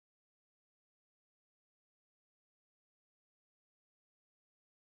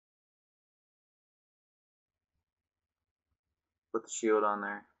Put the shield on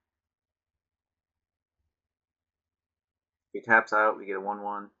there. If he taps out, we get a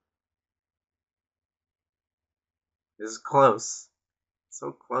 1/1. This is close.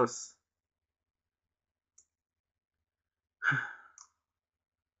 So close.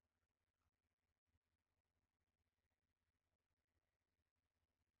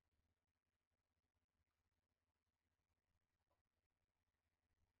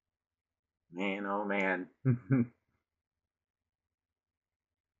 Man, oh man. 3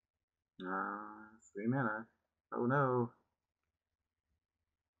 mana. Oh no.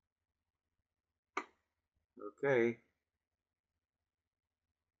 Okay.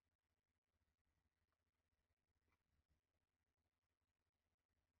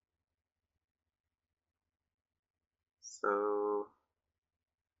 So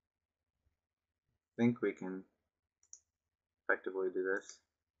I think we can effectively do this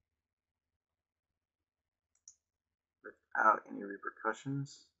without any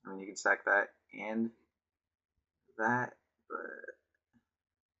repercussions. I mean, you can sack that and that, but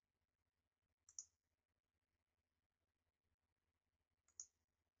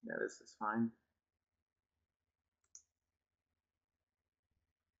yeah, this is fine.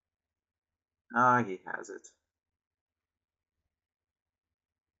 Ah, he has it.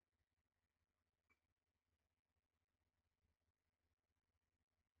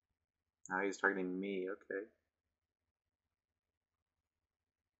 Now he's targeting me, okay.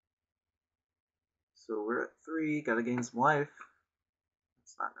 So we're at 3, gotta gain some life.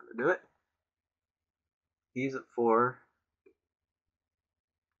 That's not gonna do it. He's at 4.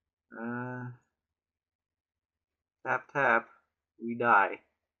 Tap tap, we die.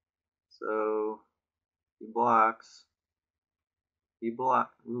 So he blocks. He blocks,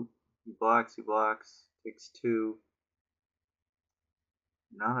 takes 2.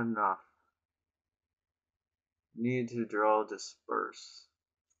 Not enough. Need to draw disperse.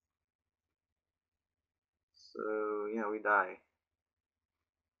 So yeah, we die.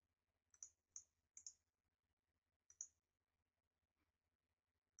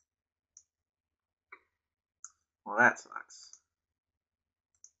 Well, that sucks.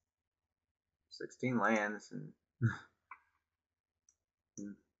 16 lands, and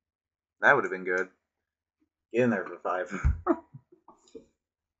that would have been good. Get in there for 5.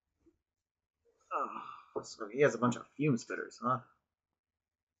 Oh, so he has a bunch of fume spitters, huh?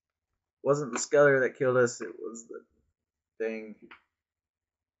 Wasn't the Skeller that killed us, it was the dang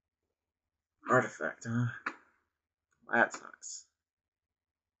artifact, huh? That sucks.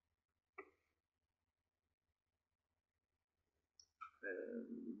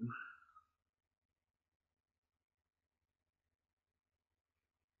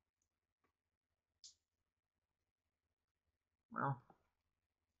 Well, I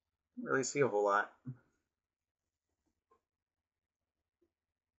don't really see a whole lot.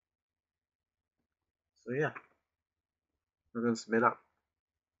 So yeah, we're gonna submit up.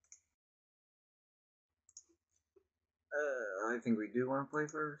 I think we do want to play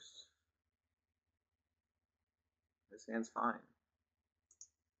first. This hand's fine.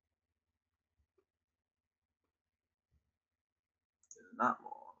 It's not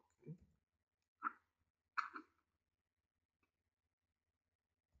long. Okay.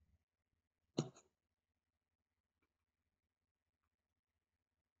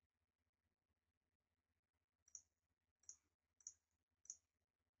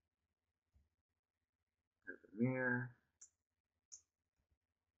 Mirror.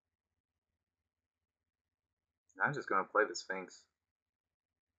 I'm just gonna play the Sphinx.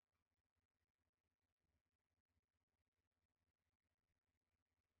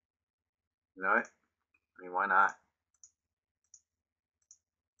 You know what? I mean, why not?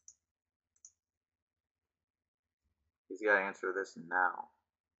 He's got to answer this now.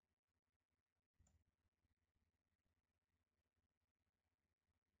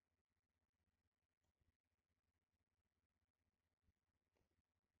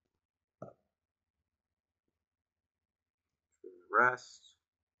 Rest.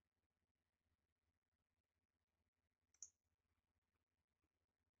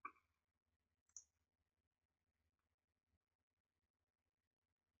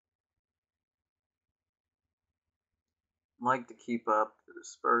 Like to keep up the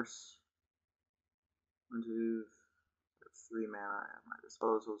disperse. 1, 2, 3 mana at my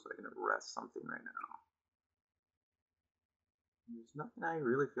disposal, so I can arrest something right now. There's nothing I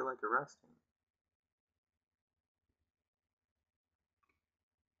really feel like arresting.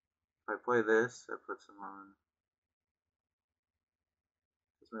 If I play this, that puts him on.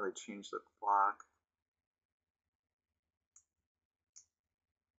 Doesn't really change the clock.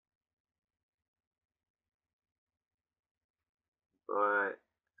 But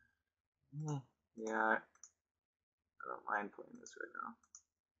yeah, I don't mind playing this right now.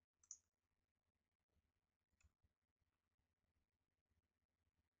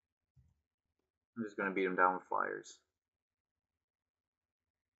 I'm just gonna beat him down with flyers.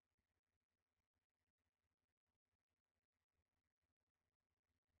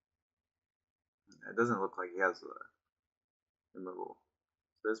 It doesn't look like he has the removal.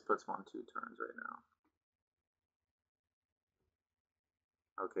 So this puts him on 2 turns right now.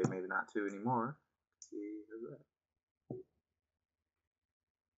 Okay, maybe not 2 anymore. See, how's that?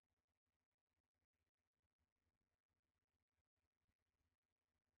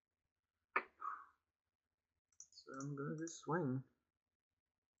 So I'm gonna just swing.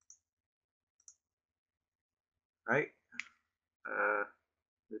 Right?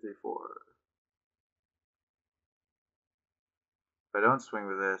 3, 4. If I don't swing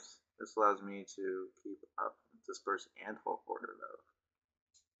with this, this allows me to keep up disperse and full quarter though.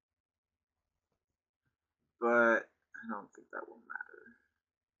 But I don't think that will matter.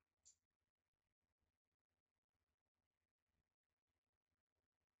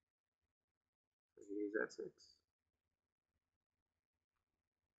 So he's at 6.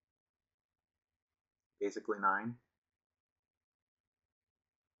 Basically 9.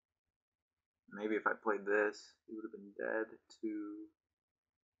 Maybe if I played this, he would have been dead. 2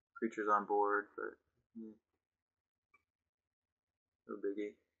 creatures on board, but no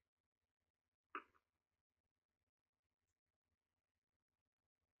biggie.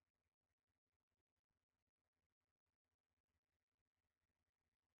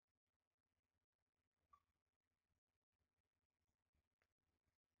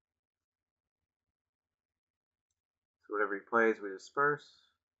 So whatever he plays, we disperse.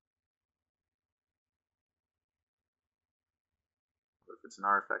 But if it's an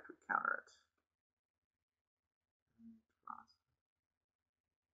artifact, we counter it.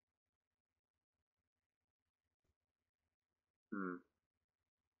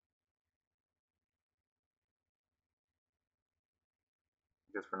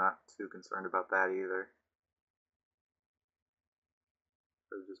 I guess we're not too concerned about that either.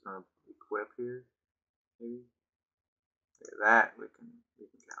 So we're just gonna equip here, maybe. Okay, that we can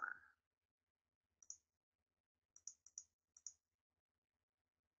counter.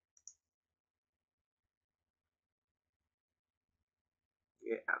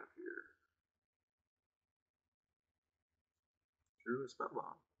 Get out of here. Drew a spell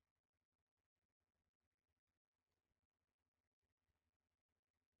bomb.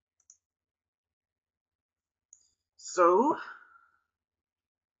 So,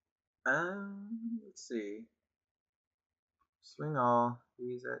 let's see. Swing all.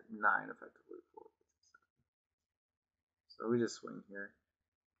 He's at 9 effectively. 4, 5, 6, 7. So we just swing here.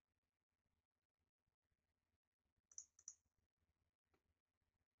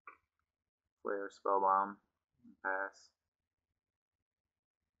 Play our spell bomb. And pass.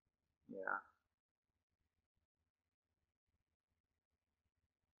 Yeah.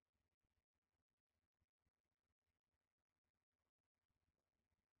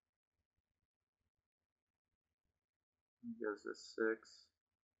 He goes to 6.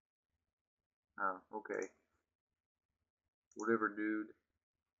 Oh, okay. Whatever, dude.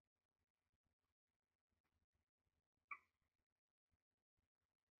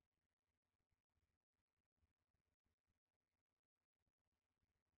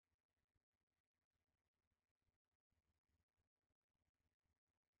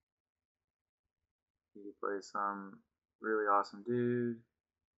 He plays some really awesome dude.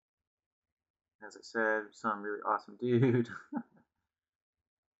 As I said, some really awesome dude.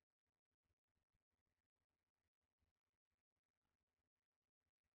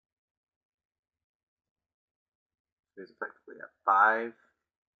 He's effectively at 5.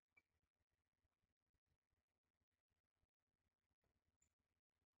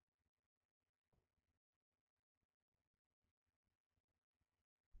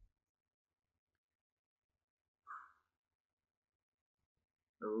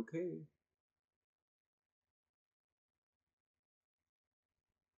 Okay.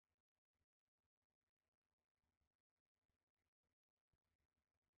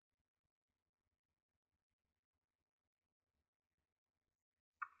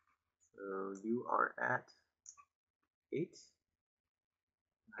 So you are at 8.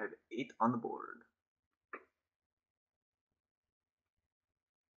 I have 8 on the board.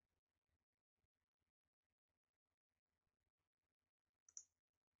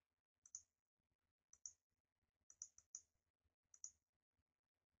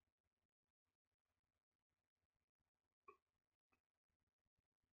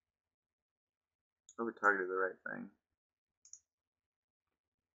 Oh, we targeted the right thing.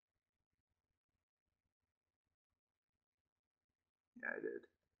 Yeah, I did.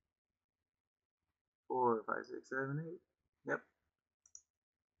 4, 5, 6, 7, 8. Yep.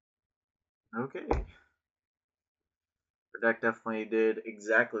 Okay. The deck definitely did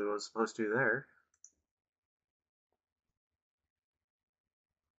exactly what it was supposed to there.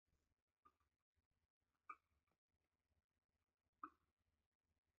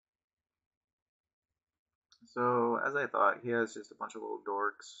 So, as I thought, he has just a bunch of little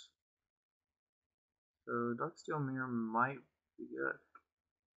dorks. So, Darksteel Mirror might be good.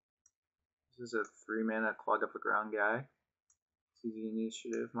 This is a 3-mana clog up the ground guy. CG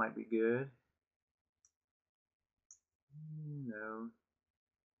Initiative might be good. No.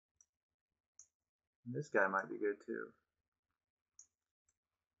 This guy might be good too.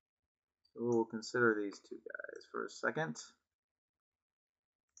 So we'll consider these two guys for a second.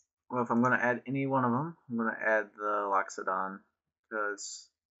 Well, if I'm going to add any one of them, I'm going to add the Loxodon because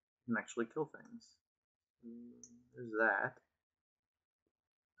it can actually kill things. There's that.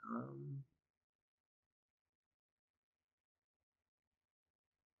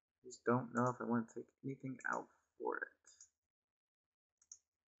 Just don't know if I want to take anything out for it.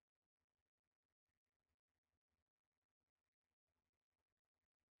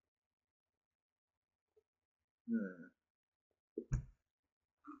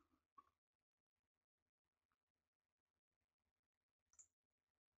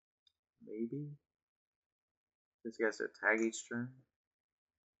 Maybe. This guy has to tag each turn.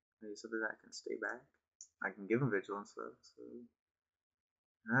 Maybe something that can stay back. I can give him Vigilance though, so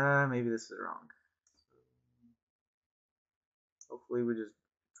maybe this is wrong. So hopefully we just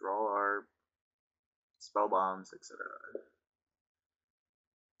draw our spell bombs, etc.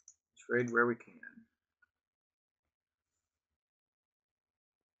 Trade where we can.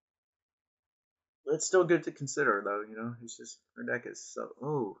 But it's still good to consider though, you know, it's just our deck is so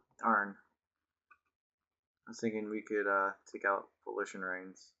oh darn. I was thinking we could take out Volition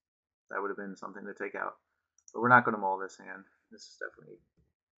Reigns. That would have been something to take out. But we're not gonna mull this hand. This is definitely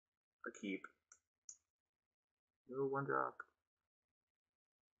a keep. No 1-drop.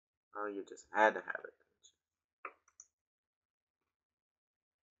 Oh, you just had to have it.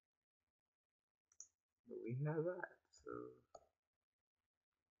 But we have that, so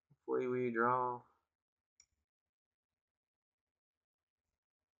hopefully we draw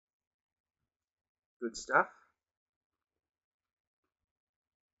good stuff.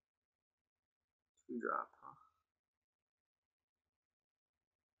 2-drop, huh?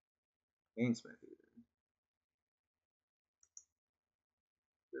 Ainsmith even.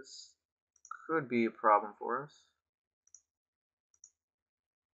 This could be a problem for us.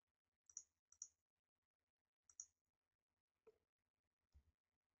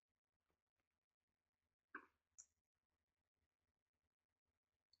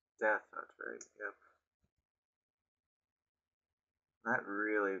 Death, that's right, yep. That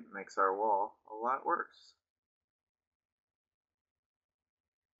really makes our wall a lot worse.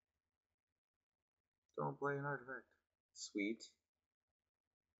 Don't play an artifact. Sweet.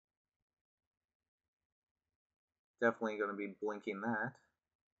 Definitely going to be blinking that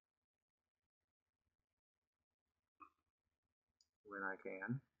when I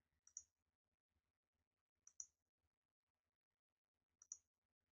can.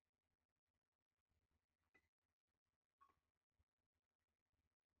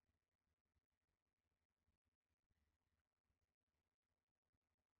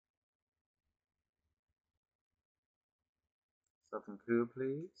 Something cool,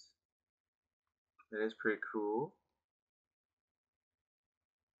 please. That is pretty cool.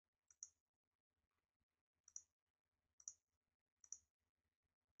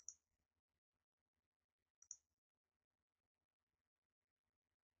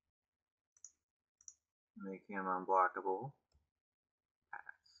 Make him unblockable.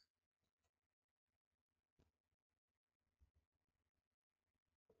 Pass.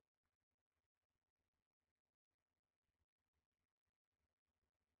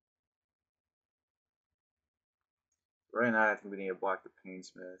 Right now, I think we need to block the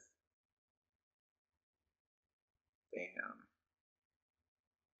Painsmith. Damn.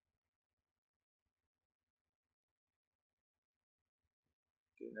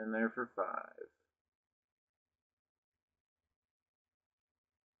 Getting in there for 5.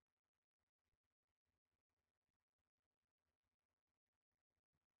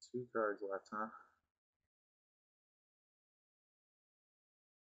 Two cards left, huh?